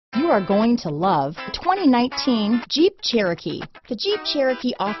are going to love the 2019 Jeep Cherokee. The Jeep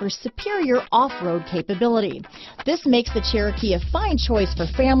Cherokee offers superior off-road capability. This makes the Cherokee a fine choice for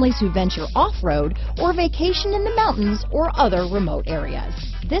families who venture off-road or vacation in the mountains or other remote areas.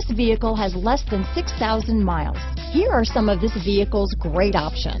 This vehicle has less than 6,000 miles. Here are some of this vehicle's great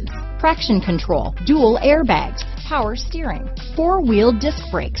options: traction control, dual airbags, power steering, four-wheel disc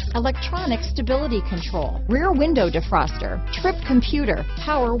brakes, electronic stability control, rear window defroster, trip computer,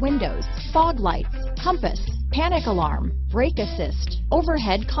 power windows, fog lights, compass, panic alarm, brake assist,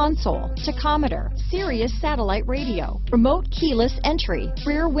 overhead console, tachometer, Sirius Satellite Radio, remote keyless entry,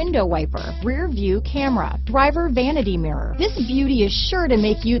 rear window wiper, rear view camera, driver vanity mirror. This beauty is sure to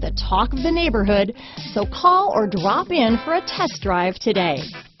make you the talk of the neighborhood, so call or drop in for a test drive today.